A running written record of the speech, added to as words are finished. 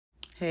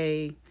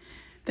Hey,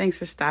 thanks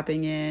for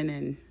stopping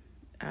in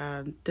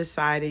and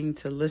deciding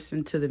to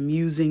listen to the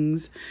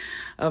musings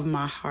of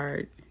my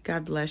heart.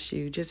 God bless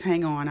you. Just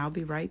hang on. I'll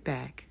be right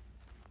back.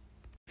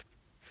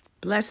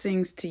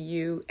 Blessings to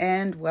you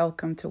and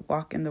welcome to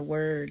Walk in the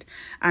Word.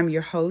 I'm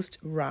your host,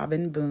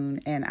 Robin Boone,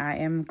 and I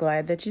am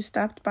glad that you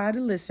stopped by to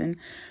listen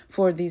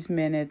for these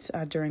minutes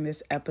during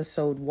this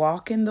episode.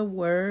 Walk in the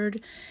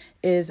Word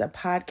is a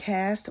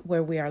podcast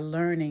where we are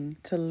learning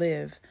to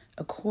live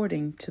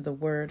according to the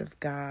Word of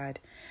God.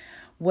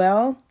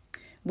 Well,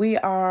 we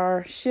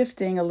are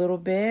shifting a little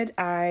bit.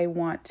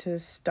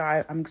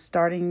 I'm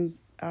starting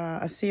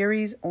a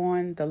series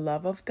on the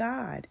love of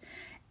God,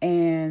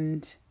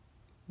 and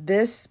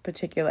this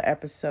particular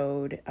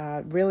episode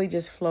really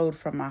just flowed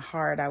from my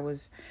heart. I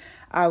was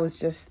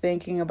just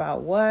thinking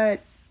about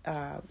what,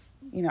 I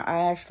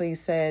actually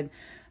said,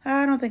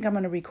 I don't think I'm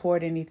going to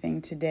record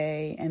anything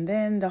today. And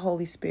then the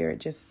Holy Spirit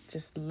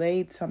just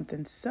laid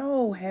something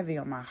so heavy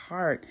on my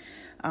heart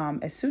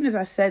as soon as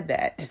I said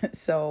that.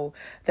 So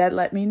that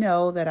let me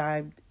know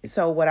that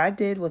so what I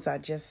did was I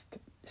just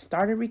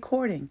started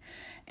recording.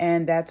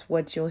 And that's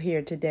what you'll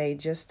hear today,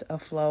 just a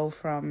flow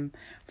from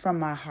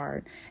my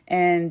heart.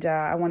 And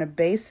I want to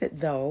base it,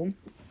 though,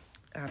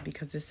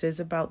 because this is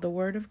about the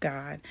Word of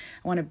God.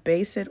 I want to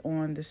base it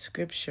on the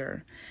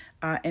scripture,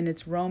 and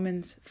it's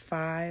Romans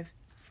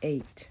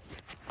 5:8.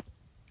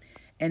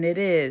 And it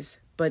is,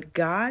 "But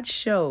God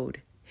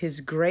showed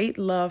his great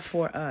love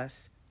for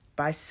us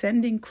by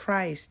sending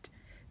Christ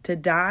to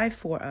die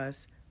for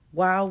us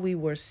while we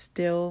were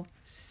still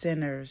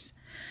sinners."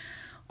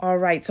 All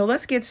right, so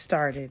let's get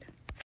started.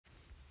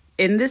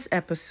 In this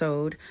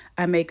episode,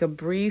 I make a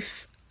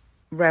brief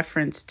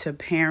reference to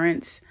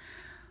parents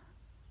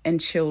and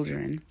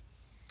children,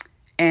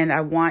 and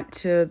I want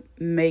to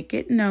make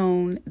it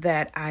known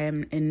that I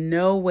am in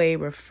no way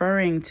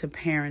referring to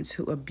parents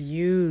who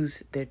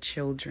abuse their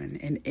children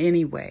in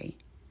any way.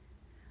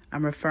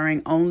 I'm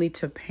referring only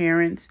to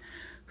parents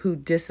who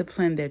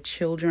discipline their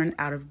children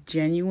out of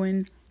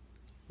genuine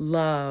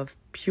love,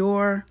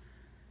 pure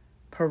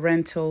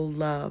parental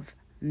love,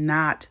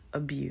 not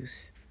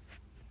abuse.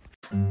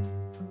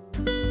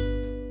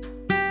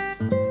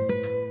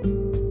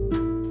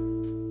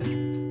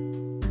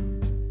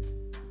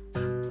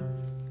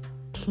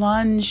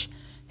 Plunge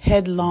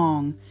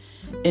headlong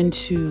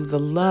into the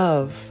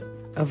love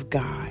of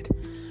God,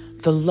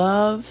 the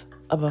love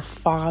of a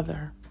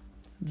Father,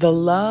 the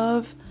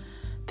love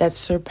that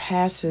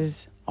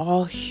surpasses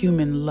all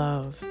human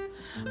love.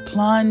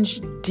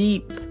 Plunge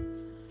deep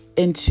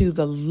into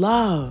the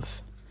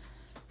love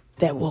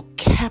that will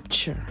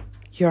capture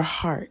your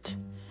heart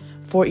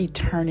for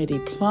eternity.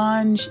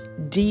 Plunge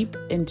deep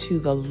into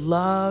the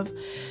love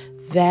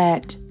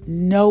that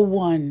no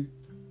one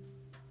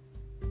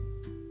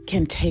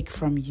can take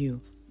from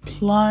you.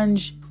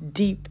 Plunge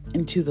deep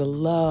into the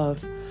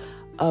love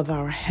of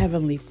our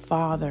Heavenly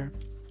Father,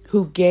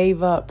 who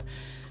gave up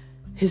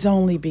his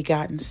only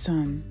begotten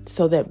Son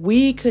so that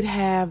we could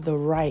have the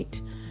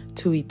right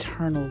to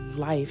eternal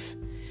life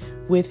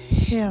with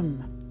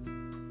him.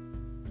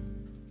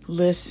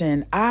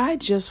 Listen, I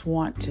just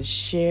want to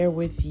share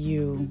with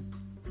you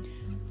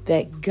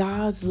that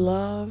God's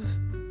love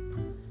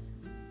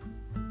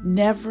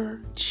never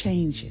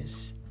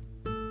changes.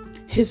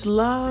 His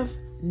love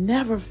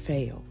never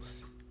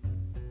fails.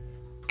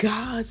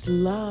 God's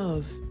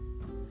love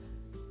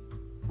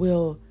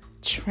will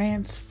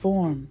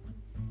transform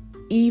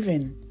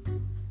even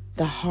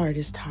the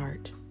hardest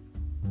heart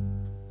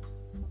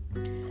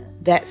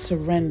that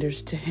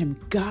surrenders to him.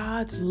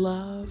 God's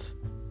love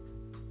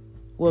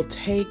will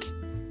take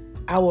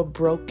our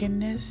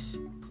brokenness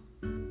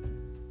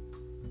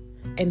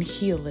and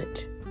heal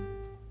it.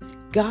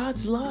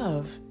 God's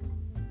love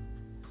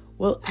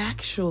will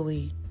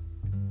actually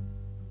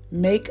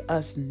make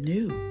us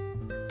new.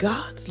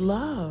 God's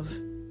love,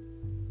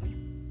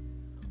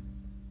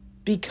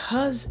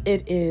 because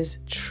it is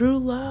true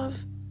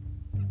love,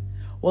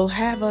 will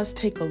have us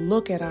take a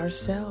look at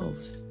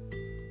ourselves.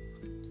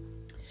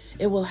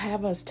 It will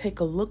have us take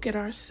a look at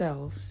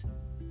ourselves,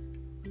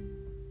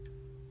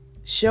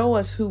 show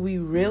us who we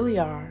really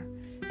are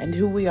and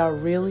who we are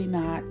really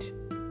not.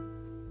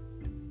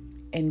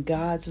 And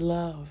God's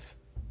love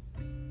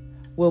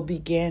will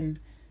begin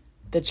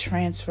the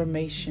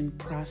transformation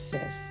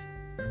process.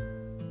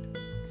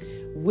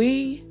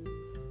 We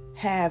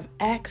have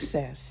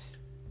access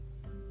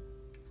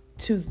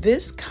to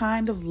this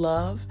kind of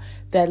love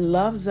that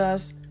loves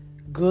us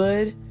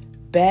good,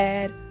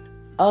 bad,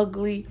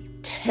 ugly,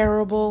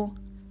 terrible,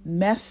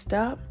 messed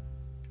up.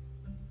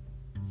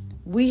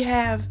 We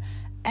have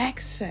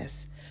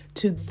access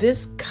to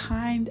this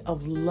kind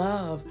of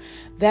love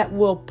that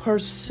will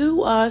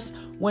pursue us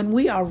when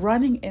we are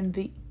running in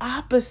the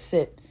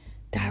opposite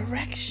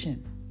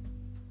direction.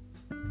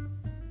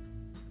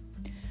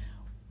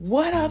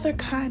 What other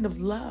kind of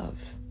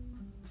love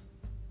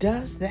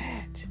does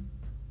that?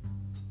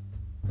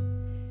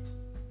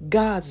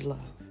 God's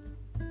love.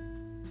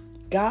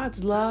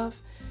 God's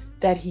love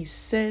that he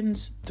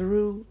sends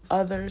through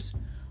others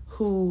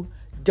who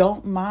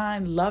don't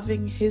mind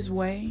loving his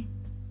way,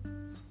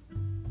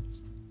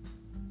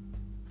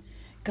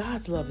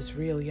 God's love is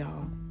real,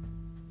 y'all.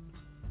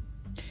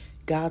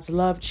 God's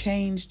love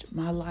changed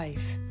my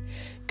life.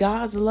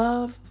 God's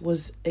love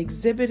was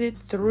exhibited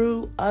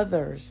through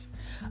others,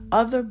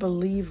 other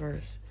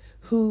believers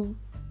who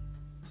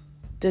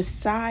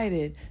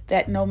decided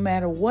that no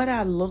matter what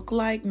I looked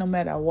like, no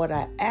matter what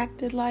I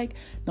acted like,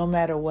 no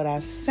matter what I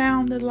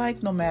sounded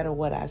like, no matter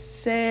what I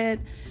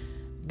said,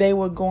 they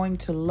were going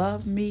to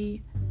love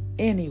me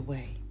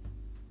anyway.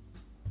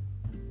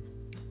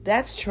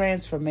 That's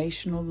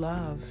transformational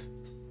love.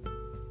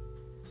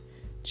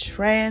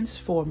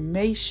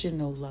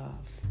 Transformational love.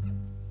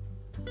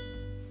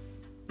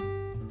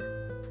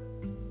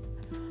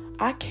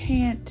 I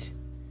can't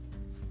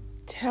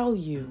tell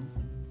you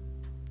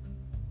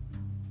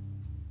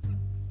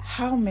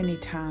how many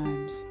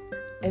times,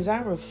 as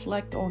I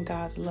reflect on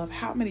God's love,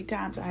 how many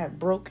times I have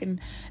broken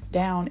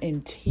down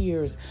in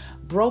tears,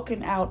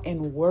 broken out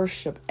in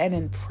worship and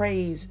in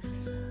praise,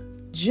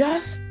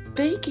 just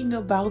thinking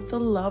about the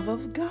love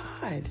of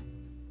God.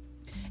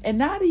 And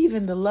not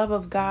even the love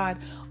of God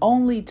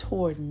only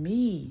toward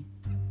me,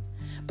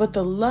 but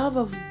the love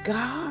of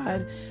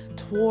God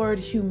toward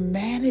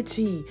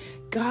humanity.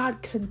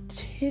 God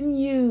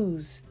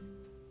continues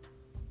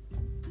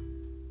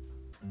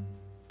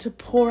to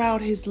pour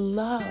out his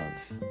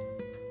love.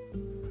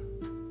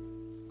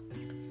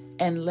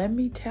 And let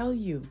me tell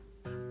you,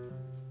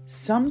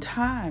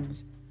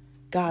 sometimes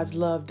God's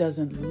love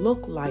doesn't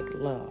look like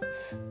love.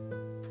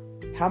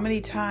 How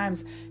many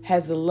times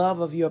has the love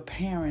of your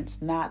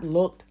parents not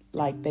looked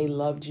like they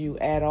loved you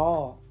at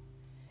all?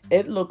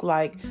 It looked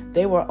like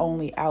they were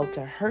only out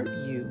to hurt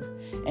you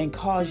and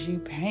cause you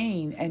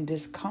pain and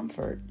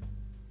discomfort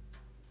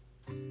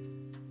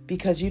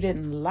because you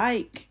didn't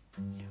like,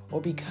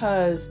 or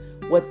because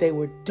what they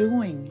were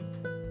doing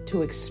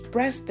to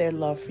express their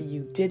love for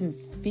you didn't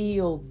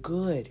feel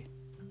good.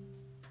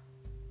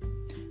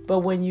 But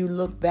when you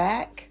look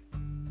back,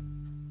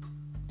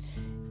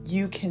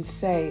 you can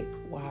say,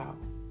 wow,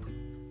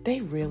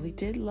 they really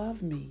did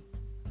love me.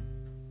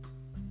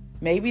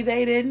 Maybe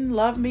they didn't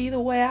love me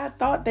the way I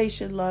thought they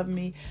should love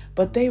me,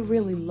 but they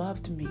really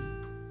loved me.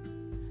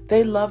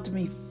 They loved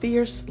me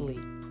fiercely.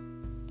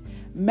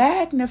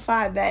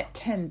 Magnify that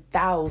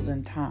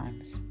 10,000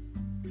 times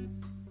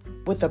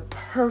with a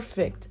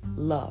perfect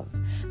love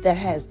that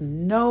has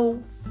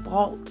no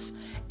faults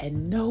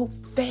and no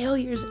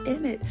failures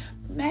in it.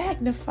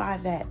 Magnify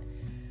that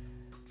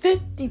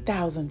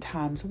 50,000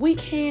 times. We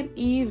can't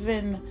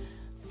even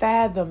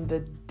fathom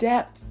the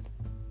depth,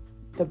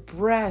 the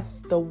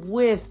breadth, the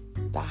width,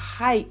 the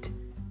height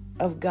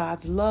of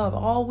God's love.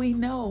 All we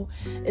know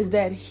is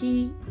that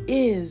he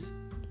is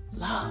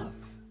love.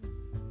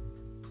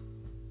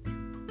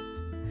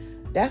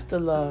 That's the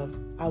love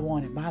I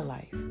want in my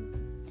life.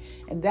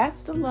 And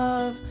that's the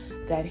love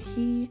that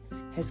he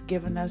has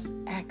given us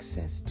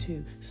access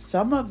to.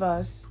 Some of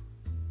us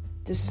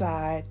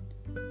decide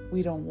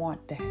we don't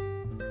want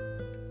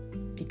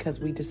that because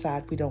we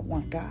decide we don't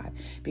want God,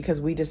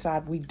 because we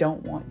decide we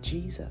don't want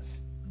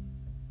Jesus.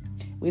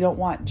 We don't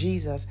want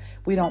Jesus.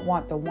 We don't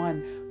want the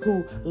one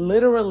who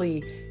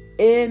literally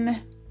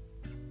in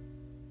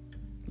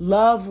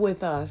love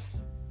with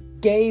us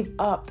gave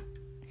up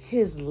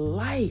his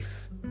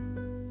life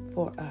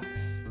for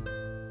us.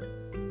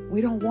 We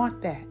don't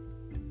want that.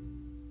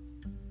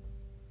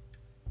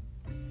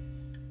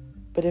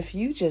 But if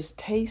you just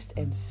taste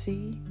and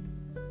see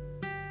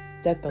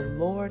that the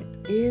Lord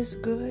is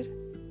good,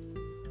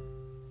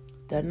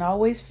 doesn't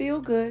always feel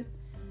good,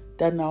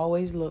 doesn't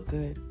always look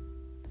good,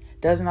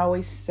 doesn't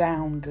always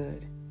sound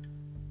good.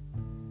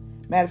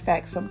 Matter of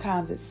fact,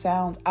 sometimes it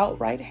sounds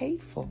outright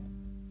hateful.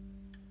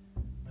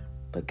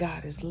 But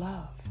God is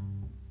love.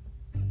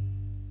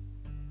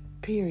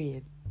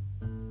 Period.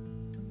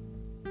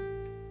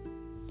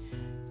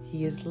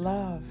 He is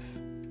love.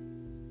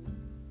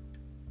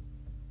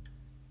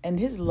 And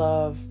his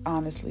love,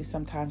 honestly,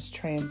 sometimes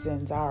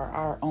transcends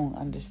our own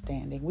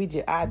understanding.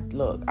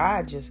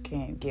 I just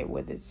can't get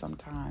with it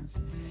sometimes.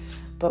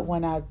 But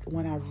when I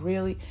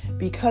really,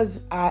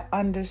 because I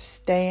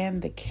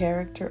understand the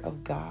character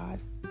of God,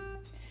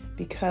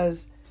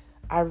 because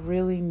I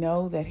really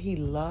know that he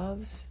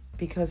loves,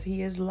 because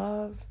he is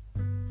love,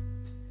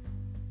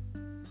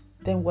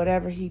 then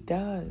whatever he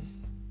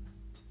does,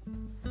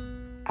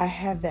 I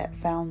have that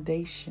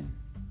foundation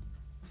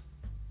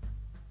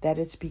that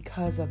it's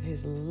because of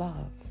his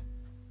love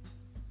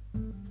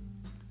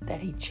that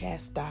he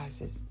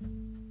chastises.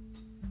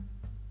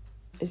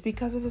 It's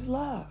because of his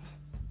love.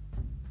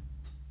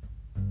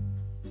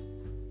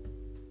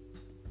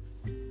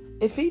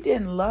 If he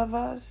didn't love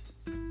us,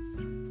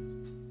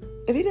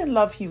 if he didn't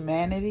love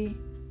humanity,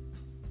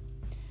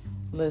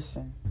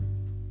 listen,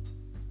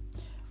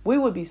 we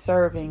would be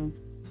serving,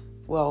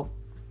 well,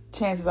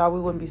 chances are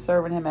we wouldn't be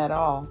serving him at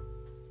all.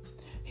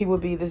 He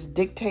would be this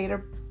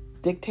dictator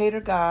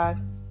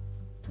God,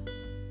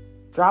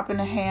 dropping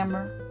a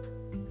hammer.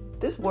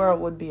 This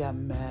world would be a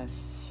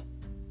mess.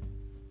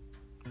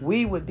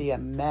 We would be a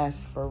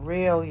mess for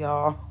real,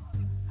 y'all.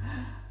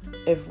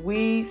 If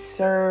we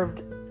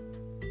served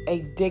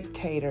a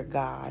dictator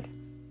God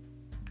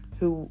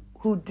who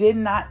who did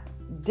not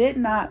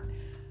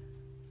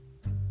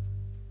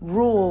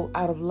rule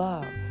out of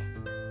love,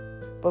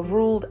 but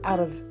ruled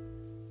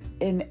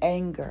in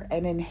anger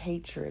and in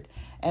hatred.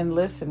 And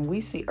listen,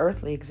 we see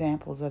earthly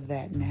examples of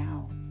that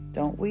now,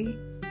 don't we?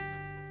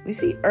 We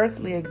see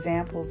earthly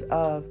examples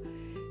of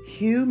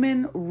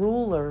human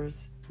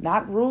rulers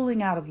not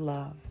ruling out of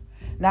love,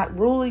 not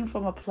ruling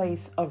from a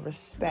place of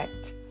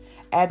respect,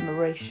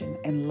 admiration,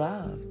 and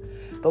love,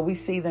 but we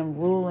see them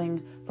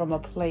ruling from a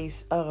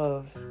place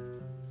of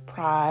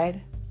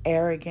pride,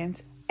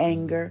 arrogance,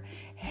 anger,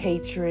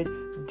 hatred,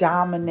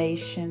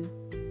 domination,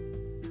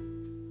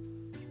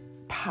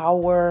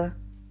 power,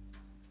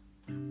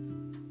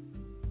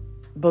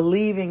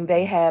 believing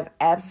they have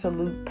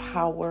absolute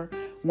power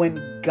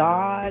when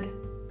God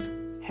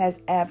has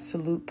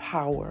absolute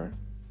power.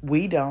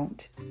 We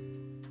don't.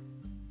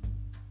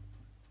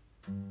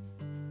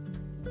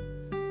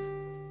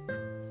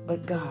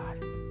 But God,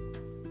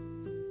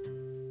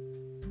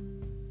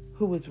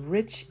 who was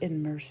rich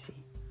in mercy,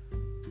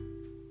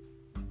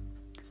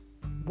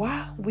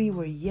 while we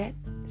were yet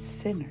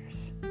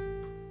sinners,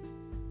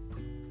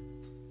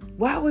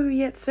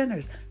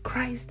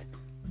 Christ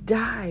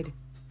died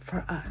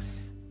for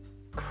us.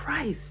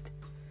 Christ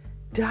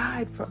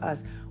died for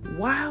us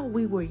while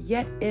we were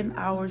yet in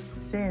our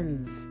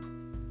sins.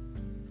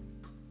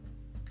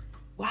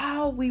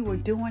 While we were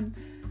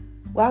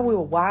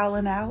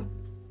wilding out,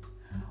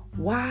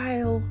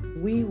 while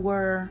we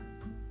were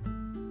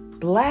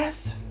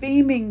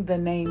blaspheming the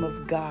name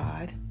of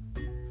God,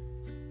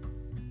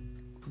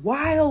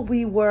 while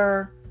we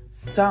were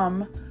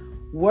some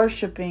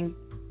worshiping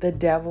the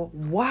devil,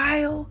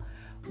 while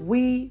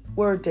we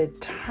were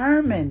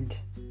determined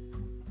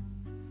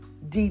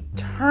to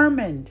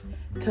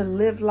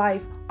live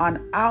life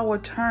on our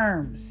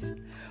terms,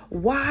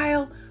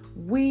 while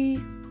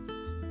we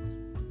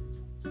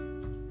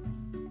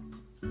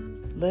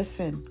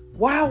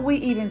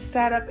even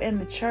sat up in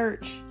the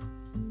church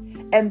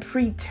and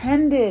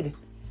pretended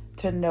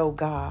to know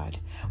God,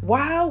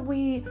 while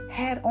we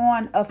had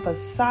on a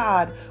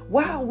facade,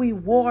 while we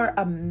wore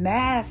a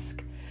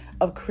mask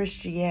of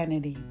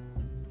Christianity,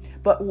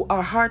 but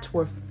our hearts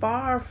were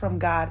far from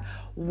God,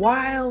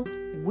 while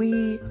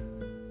we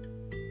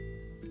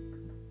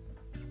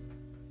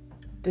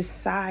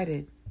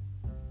decided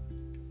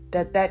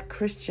that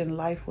Christian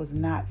life was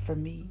not for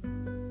me,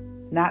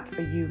 not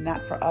for you,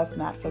 not for us,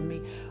 not for me,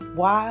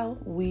 while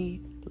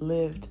we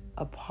lived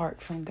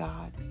apart from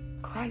God,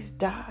 Christ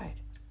died.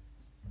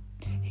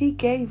 He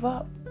gave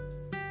up.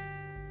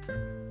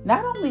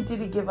 Not only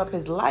did he give up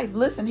his life,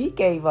 listen, he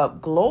gave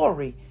up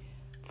glory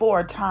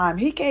for a time.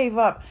 He gave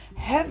up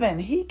heaven.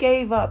 He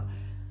gave up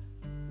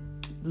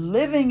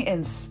living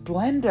in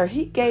splendor.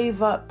 He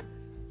gave up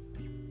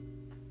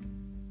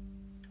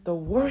the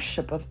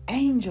worship of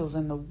angels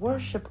and the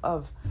worship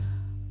of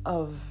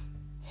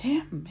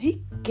him.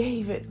 He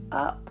gave it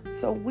up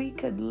so we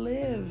could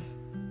live.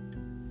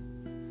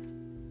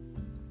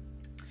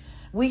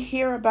 We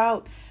hear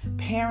about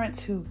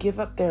parents who give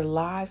up their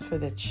lives for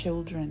their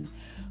children,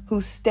 who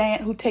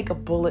take a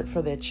bullet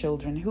for their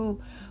children, who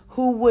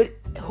would,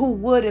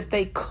 if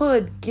they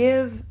could,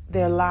 give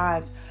their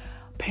lives.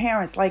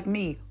 Parents like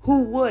me,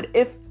 who would,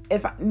 if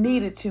I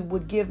needed to,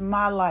 would give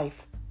my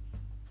life.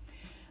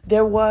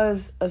 There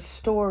was a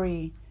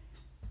story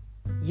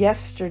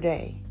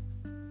yesterday.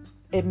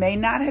 It may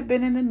not have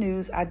been in the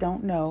news, I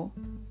don't know.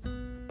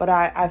 But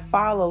I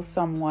follow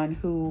someone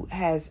who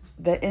has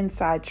the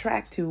inside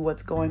track to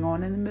what's going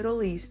on in the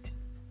Middle East.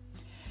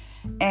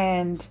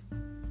 And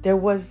there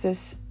was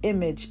this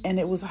image, and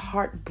it was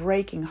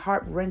heartbreaking,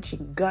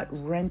 heart-wrenching,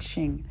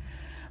 gut-wrenching.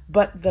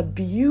 But the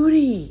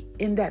beauty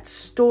in that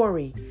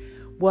story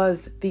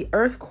was the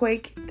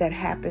earthquake that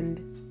happened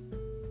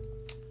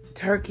in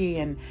Turkey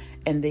and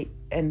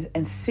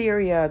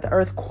Syria, the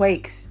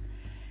earthquakes.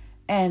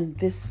 And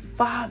this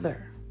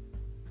father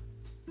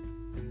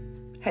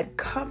had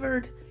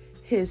covered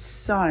his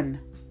son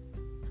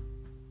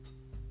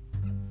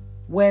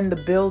when the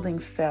building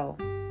fell.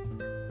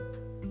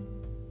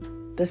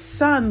 The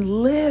son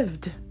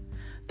lived.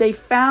 They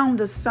found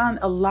the son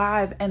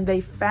alive, and they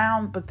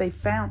found the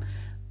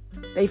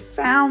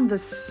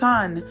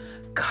son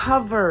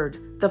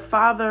covered. The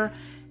father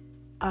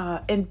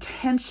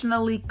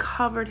intentionally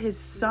covered his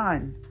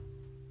son.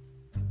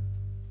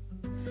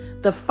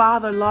 The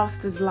father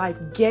lost his life,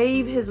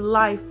 gave his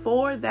life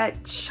for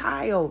that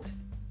child,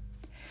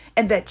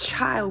 and that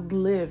child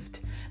lived.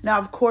 Now,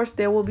 of course,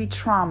 there will be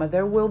trauma.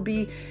 There will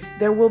be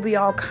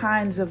all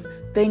kinds of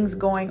things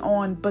going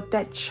on, but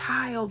that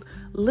child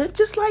lived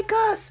just like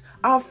us.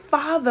 Our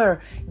Father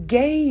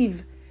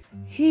gave.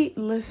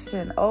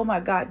 Oh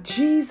my God,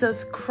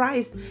 Jesus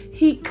Christ,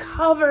 he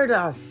covered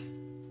us.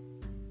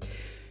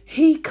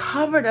 He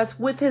covered us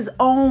with his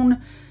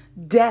own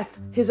death,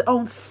 his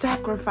own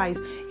sacrifice.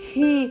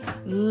 He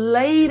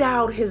laid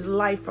out his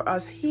life for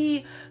us.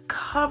 He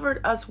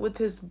covered us with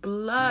his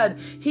blood.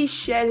 He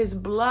shed his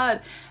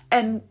blood.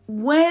 And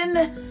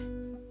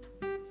when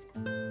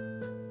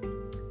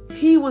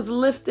he was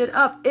lifted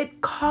up,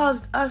 it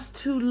caused us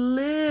to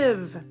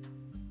live.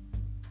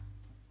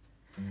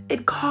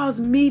 It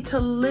caused me to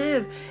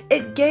live.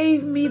 It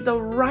gave me the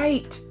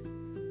right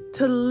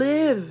to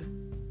live.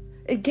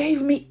 It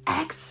gave me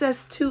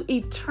access to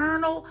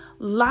eternal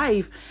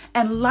life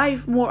and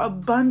life more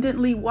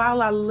abundantly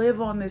while I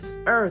live on this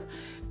earth.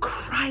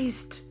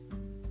 Christ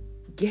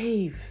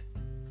gave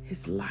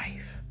his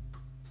life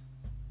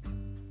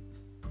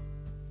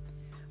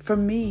for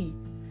me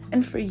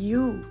and for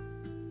you.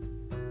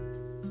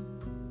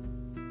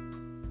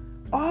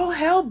 All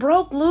hell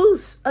broke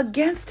loose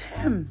against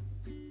him,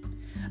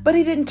 but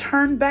he didn't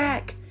turn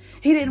back.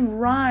 He didn't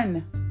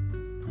run.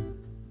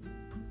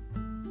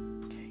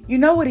 You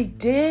know what he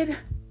did?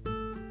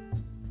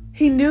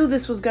 He knew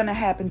this was going to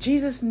happen.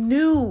 Jesus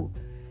knew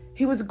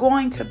he was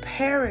going to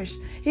perish.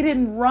 He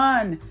didn't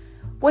run.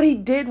 What he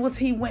did was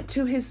he went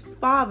to his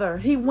Father.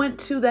 He went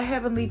to the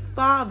Heavenly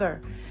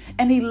Father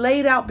and he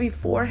laid out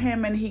before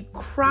him and he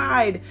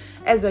cried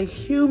as a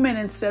human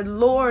and said,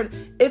 Lord,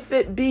 if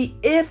it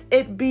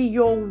be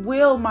your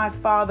will, my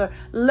Father,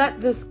 let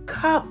this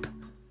cup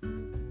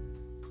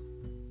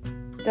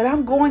that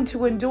I'm going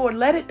to endure,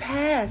 let it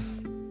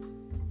pass.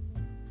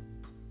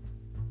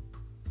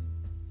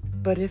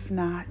 But if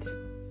not,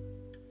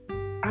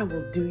 I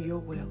will do your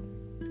will.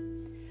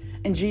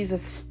 And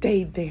Jesus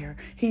stayed there.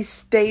 He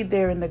stayed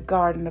there in the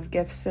Garden of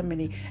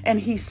Gethsemane, and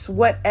he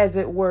sweat, as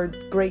it were,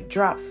 great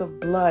drops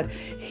of blood.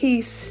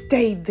 He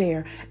stayed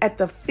there at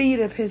the feet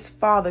of his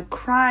Father,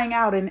 crying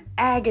out in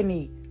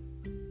agony.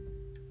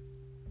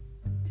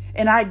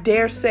 And I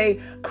dare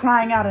say,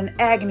 crying out in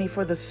agony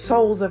for the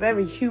souls of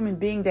every human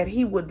being that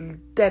he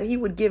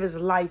would give his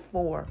life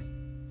for.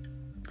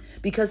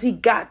 Because he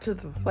got to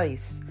the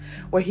place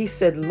where he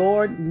said,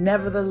 Lord,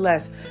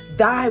 nevertheless,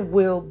 thy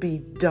will be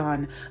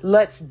done.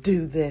 Let's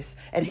do this.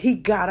 And he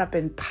got up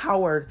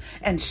empowered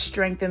and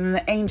strengthened. And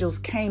the angels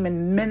came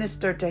and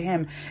ministered to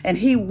him. And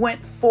he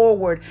went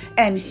forward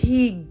and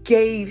he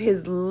gave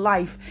his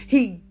life.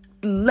 He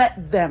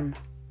let them.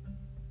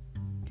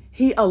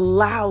 He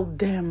allowed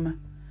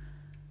them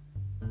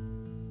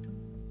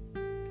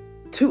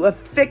to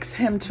affix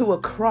him to a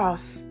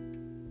cross.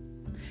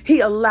 He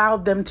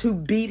allowed them to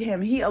beat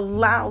him. He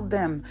allowed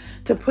them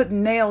to put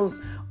nails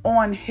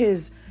on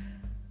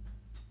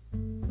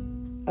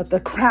the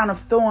crown of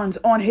thorns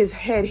on his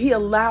head. He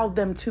allowed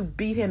them to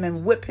beat him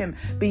and whip him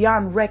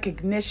beyond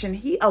recognition.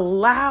 He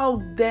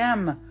allowed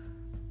them.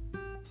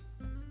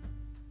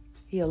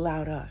 He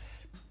allowed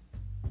us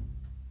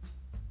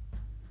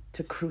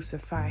to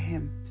crucify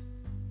him.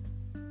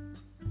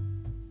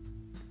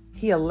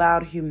 He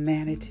allowed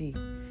humanity.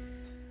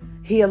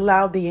 He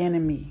allowed the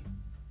enemy.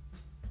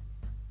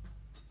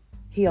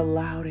 He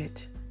allowed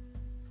it.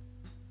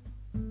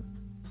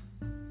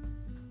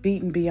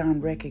 Beaten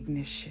beyond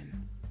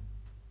recognition.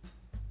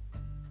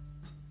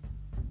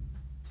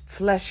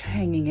 Flesh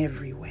hanging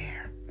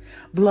everywhere.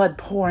 Blood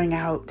pouring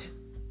out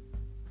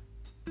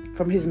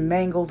from his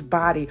mangled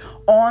body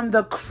on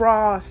the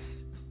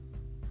cross.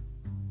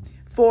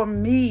 For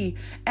me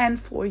and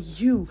for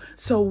you.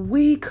 So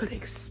we could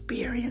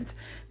experience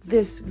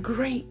this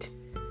great,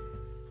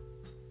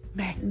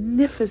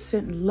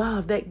 magnificent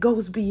love that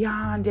goes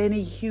beyond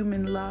any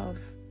human love.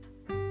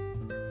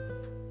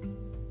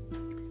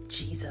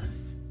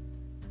 Jesus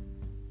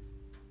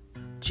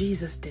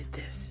did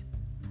this.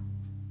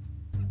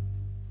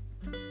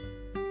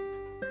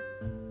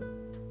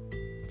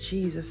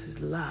 Jesus'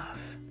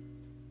 love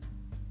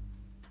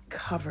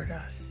covered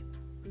us.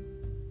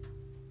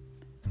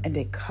 And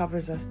it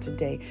covers us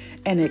today.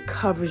 And it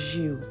covers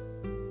you.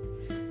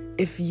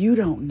 If you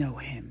don't know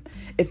him,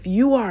 if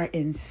you are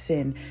in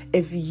sin,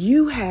 if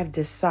you have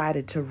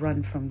decided to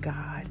run from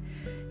God,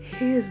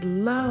 his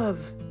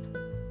love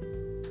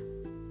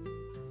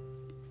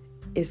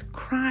is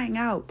crying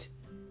out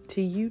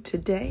to you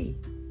today.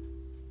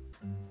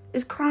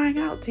 Is crying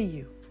out to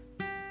you.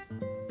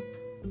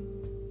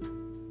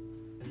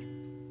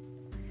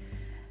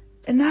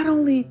 And not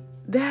only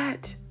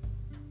that,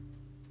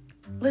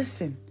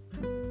 listen,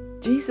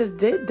 Jesus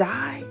did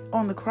die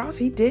on the cross.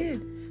 He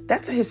did.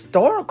 That's a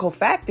historical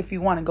fact if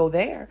you want to go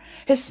there.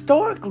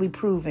 Historically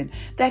proven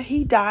that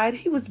he died,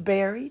 he was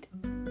buried.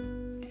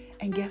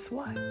 And guess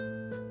what?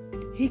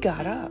 He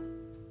got up.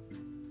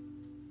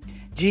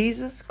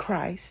 Jesus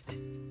Christ,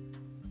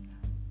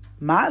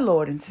 my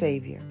Lord and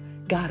Savior,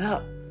 got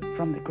up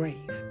from the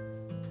grave.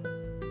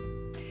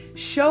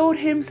 Showed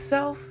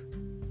himself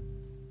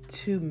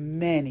to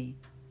many,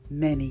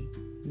 many,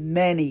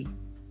 many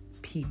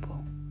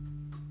people.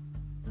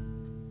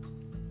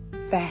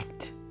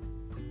 Fact.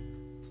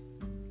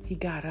 He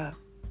got up.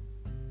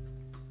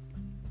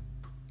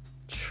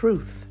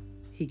 Truth.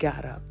 He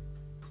got up.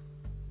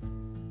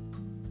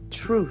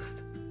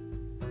 Truth.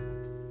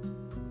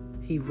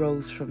 He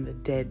rose from the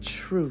dead.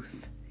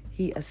 Truth.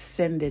 He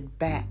ascended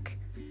back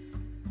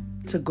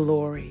to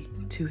glory,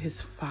 to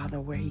his Father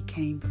where he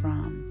came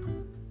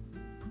from.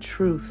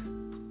 Truth.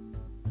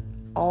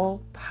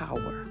 All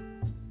power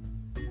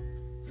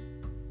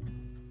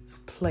is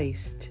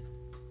placed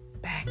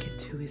back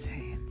into his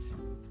hands.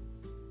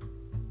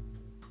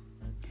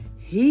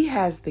 He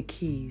has the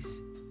keys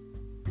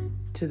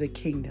to the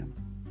kingdom.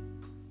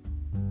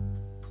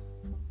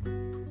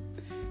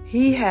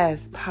 He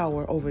has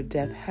power over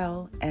death,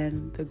 hell,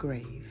 and the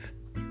grave.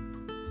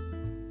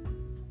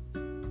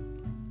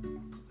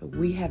 But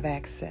we have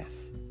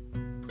access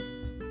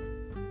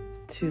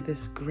to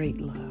this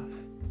great love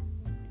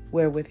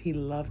wherewith he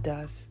loved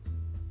us.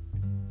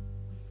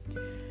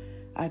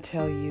 I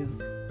tell you,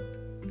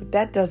 if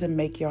that doesn't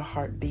make your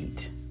heart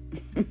beat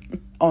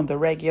on the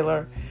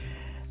regular,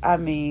 I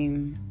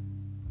mean,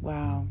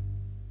 wow.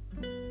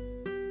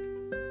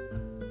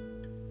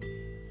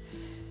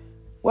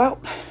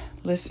 Well,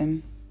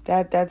 listen,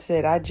 that's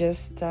it. It's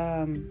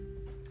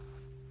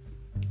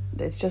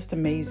just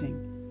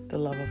amazing, the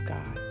love of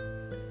God.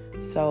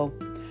 So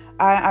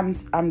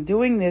I'm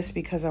doing this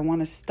because I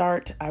want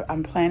to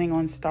I'm planning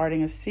on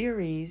starting a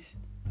series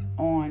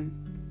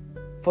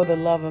for the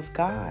love of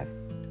God.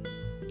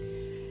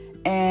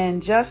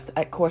 And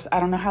of course,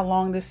 I don't know how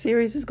long this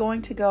series is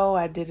going to go.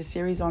 I did a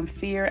series on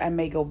fear. I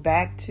may go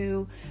back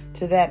to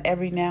that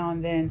every now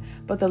and then.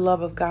 But the love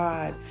of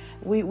God,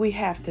 we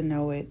have to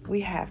know it.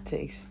 We have to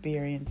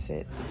experience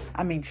it.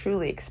 I mean,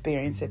 truly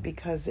experience it,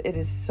 because it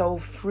is so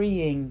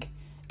freeing.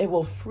 It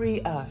will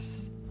free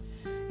us,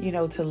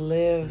 to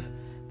live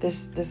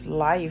this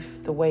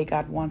life the way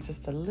God wants us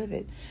to live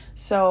it.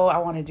 So I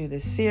want to do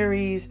this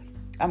series.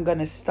 I'm going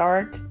to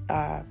start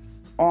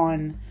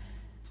on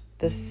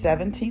the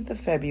 17th of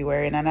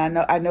February. And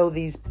I know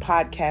these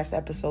podcast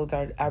episodes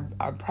are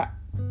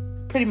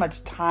pretty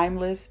much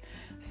timeless.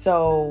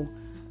 So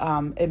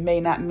it may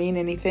not mean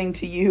anything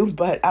to you,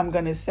 but I'm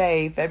going to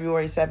say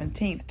February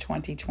 17th,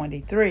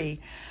 2023,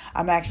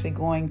 I'm actually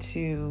going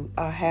to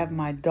have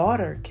my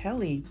daughter,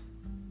 Kelly,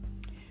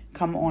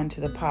 come on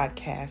to the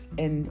podcast.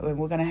 And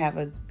we're going to have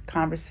a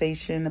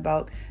conversation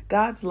about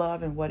God's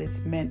love and what it's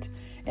meant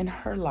in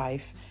her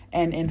life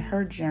and in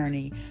her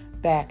journey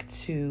back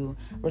to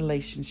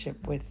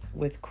relationship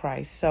with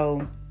Christ.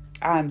 So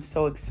I'm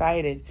so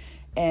excited,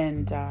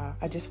 and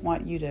I just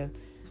want you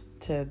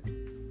to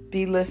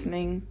be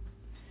listening.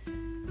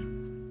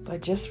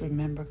 But just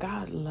remember,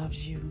 God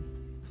loves you,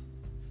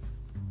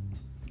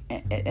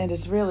 and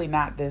it's really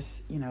not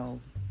this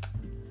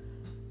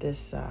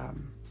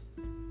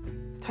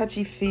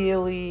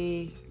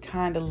touchy-feely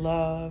kind of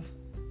love.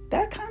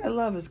 That kind of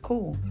love is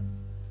cool,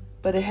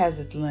 but it has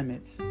its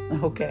limits.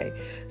 Okay.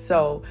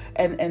 So,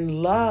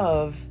 and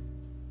love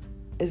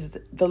is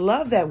the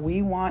love that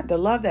we want. The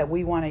love that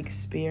we want to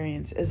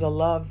experience is a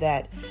love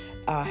that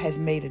has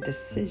made a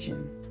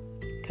decision.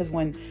 Because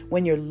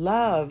when you're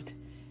loved,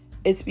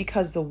 it's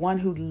because the one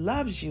who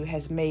loves you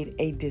has made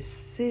a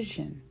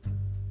decision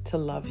to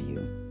love you.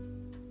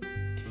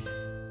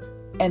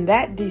 And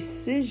that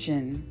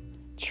decision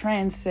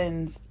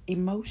transcends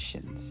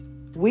emotions.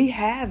 We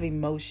have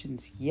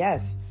emotions.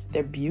 Yes,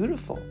 they're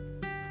beautiful.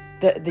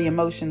 The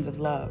emotions of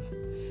love,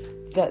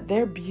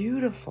 they're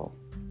beautiful.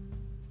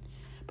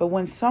 But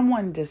when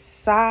someone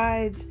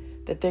decides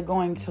that they're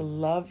going to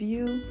love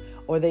you,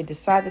 or they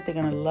decide that they're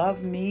going to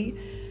love me,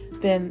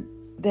 then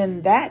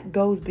that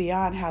goes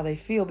beyond how they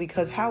feel,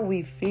 because how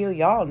we feel,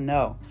 y'all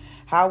know,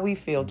 how we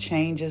feel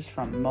changes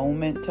from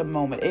moment to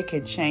moment. It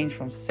could change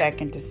from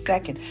second to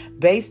second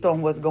based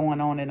on what's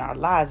going on in our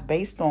lives,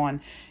 based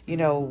on,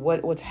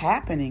 what's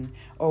happening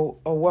or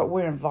what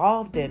we're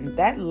involved in.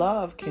 That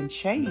love can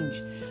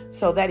change.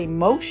 So that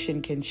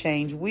emotion can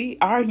change.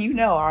 Our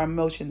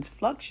emotions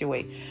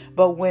fluctuate.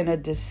 But when a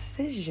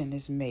decision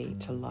is made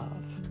to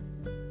love,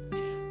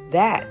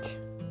 that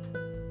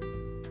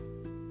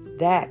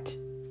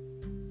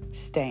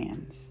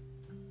stands.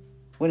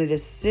 When a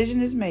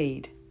decision is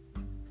made,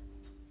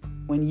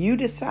 when you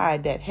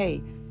decide that,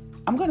 hey,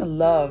 I'm going to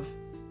love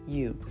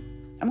you,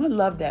 I'm going to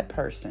love that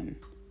person,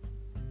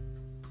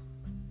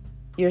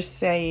 you're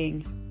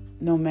saying,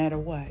 no matter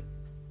what,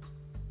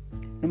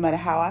 no matter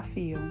how I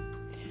feel,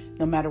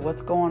 no matter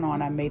what's going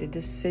on, I made a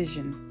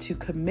decision to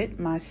commit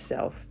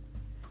myself.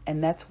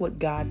 And that's what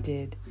God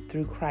did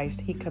through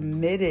Christ. He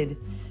committed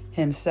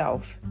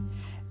himself,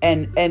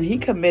 and he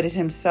committed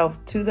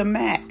himself to the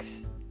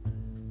max.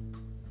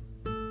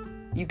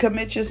 You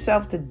commit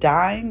yourself to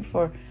dying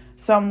for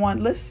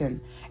someone, listen,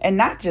 and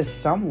not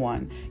just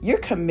someone. You're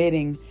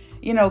committing,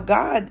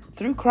 God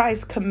through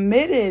Christ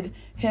committed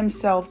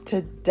himself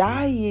to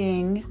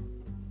dying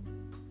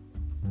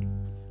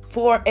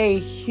for a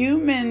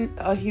humanity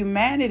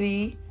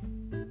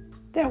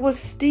that was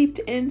steeped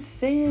in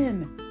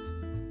sin.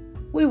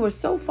 We were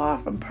so far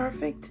from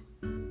perfect,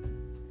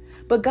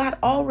 but God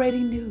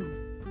already knew.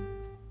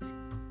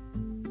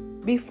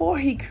 Before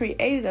he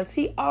created us,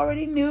 he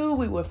already knew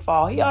we would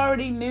fall. He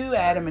already knew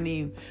Adam and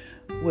Eve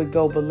would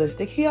go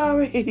ballistic. He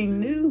already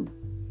knew.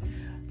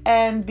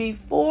 And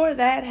before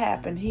that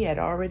happened, he had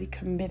already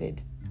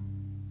committed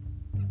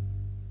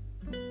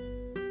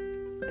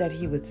that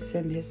he would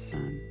send his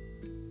son.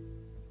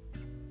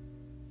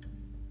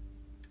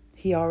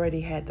 He already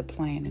had the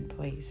plan in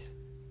place.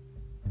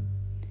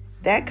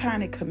 That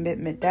kind of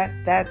commitment,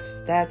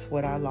 that's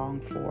what I long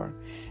for.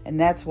 And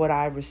that's what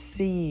I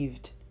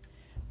received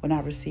when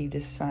I received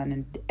his son.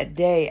 And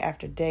day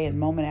after day and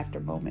moment after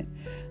moment,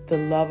 the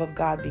love of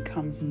God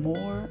becomes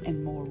more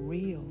and more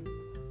real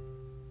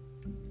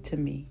to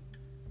me.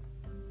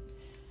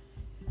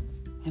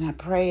 And I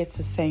pray it's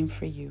the same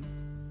for you.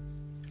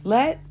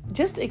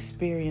 Just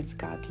experience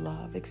God's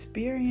love.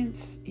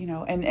 Experience,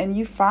 and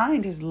you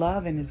find his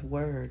love in his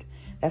word.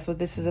 That's what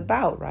this is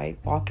about, right?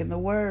 Walk in the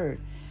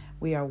word.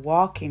 We are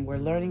walking. We're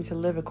learning to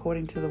live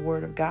according to the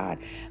word of God.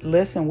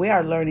 Listen, we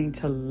are learning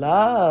to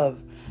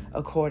love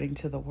according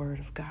to the word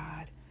of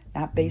God.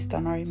 Not based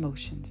on our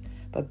emotions,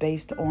 but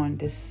based on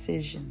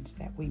decisions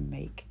that we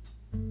make.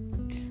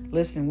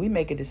 Listen, we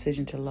make a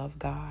decision to love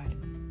God,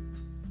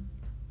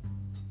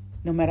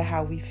 no matter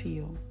how we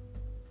feel.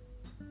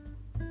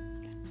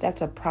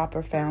 That's a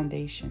proper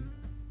foundation.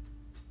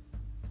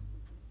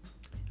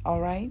 All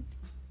right?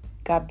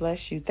 God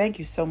bless you. Thank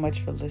you so much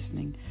for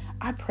listening.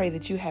 I pray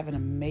that you have an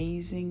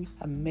amazing,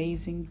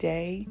 amazing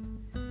day,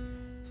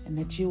 and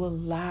that you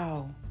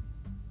allow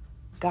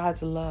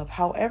God's love,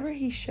 however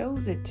he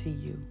shows it to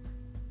you,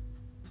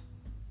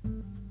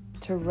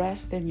 to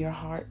rest in your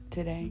heart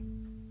today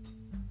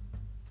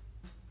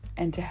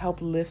and to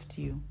help lift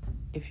you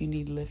if you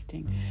need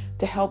lifting,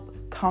 to help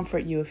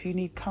comfort you if you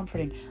need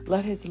comforting.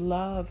 Let his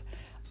love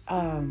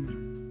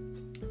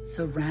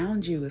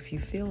surround you if you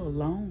feel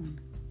alone.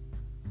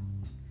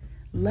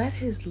 Let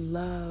his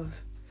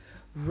love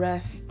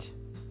rest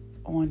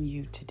on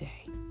you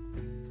today.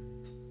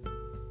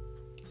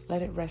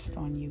 Let it rest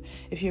on you.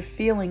 If you're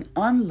feeling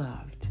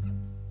unloved,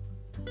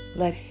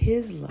 let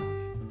his love,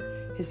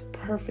 his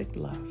perfect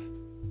love,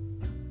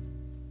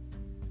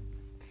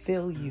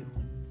 fill you.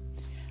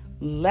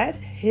 Let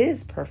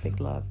his perfect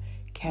love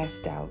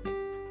cast out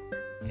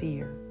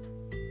fear,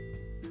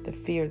 the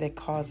fear that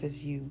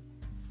causes you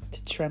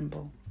to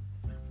tremble,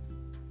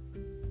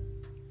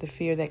 the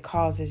fear that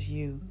causes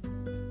you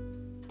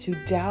to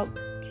doubt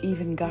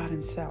even God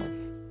himself.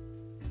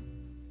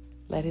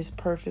 Let his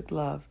perfect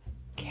love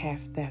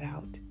cast that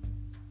out.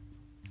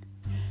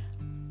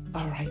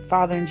 All right,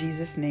 Father, in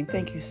Jesus' name,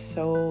 thank you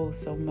so,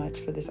 so much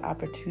for this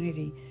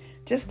opportunity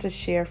just to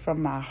share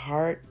from my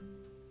heart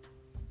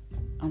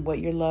on what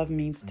your love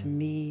means to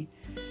me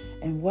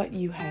and what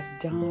you have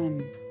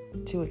done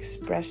to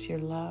express your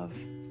love.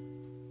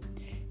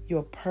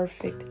 Your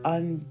perfect,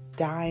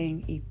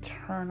 undying,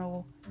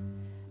 eternal,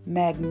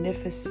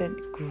 magnificent,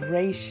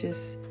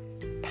 gracious,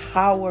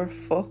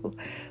 powerful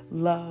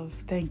love.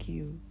 Thank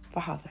you,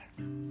 Father.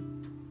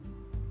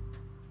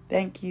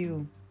 Thank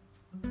you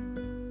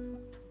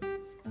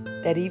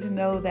that even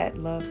though that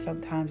love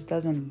sometimes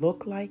doesn't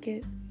look like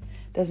it,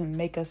 doesn't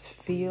make us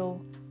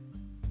feel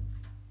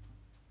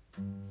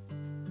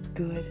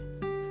good,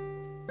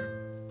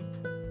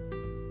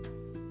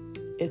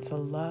 it's a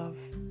love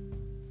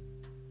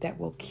that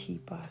will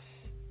keep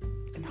us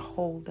and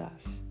hold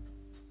us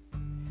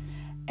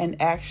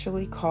and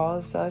actually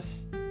cause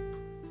us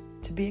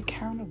to be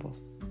accountable.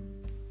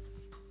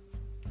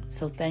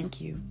 So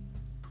thank you.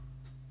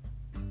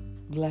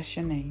 Bless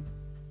your name.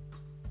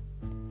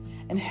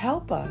 And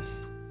help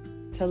us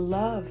to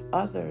love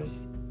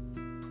others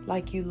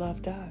like you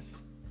loved us,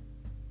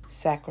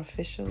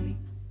 sacrificially,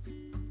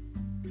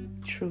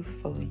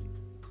 truthfully.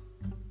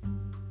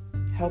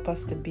 Help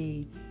us to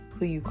be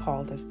who you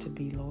called us to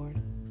be,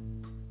 Lord.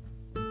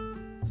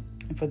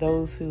 And for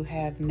those who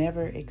have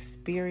never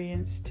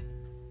experienced,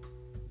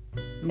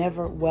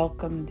 never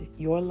welcomed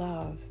your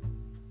love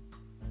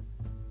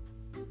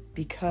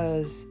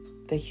because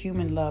the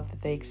human love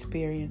that they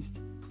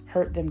experienced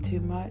hurt them too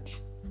much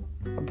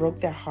or broke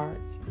their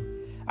hearts,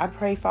 I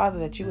pray, Father,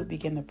 that you would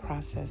begin the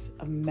process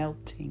of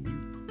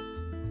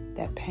melting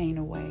that pain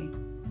away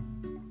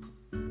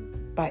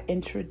by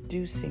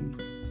introducing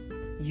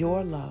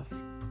your love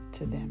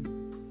to them.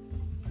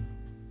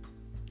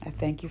 I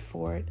thank you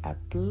for it. I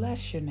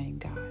bless your name,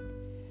 God.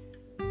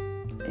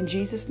 In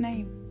Jesus'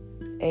 name,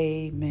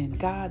 amen.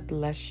 God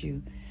bless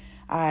you.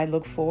 I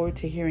look forward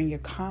to hearing your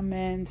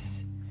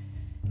comments,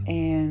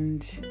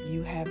 and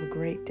you have a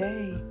great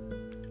day.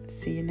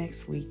 See you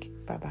next week.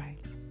 Bye-bye.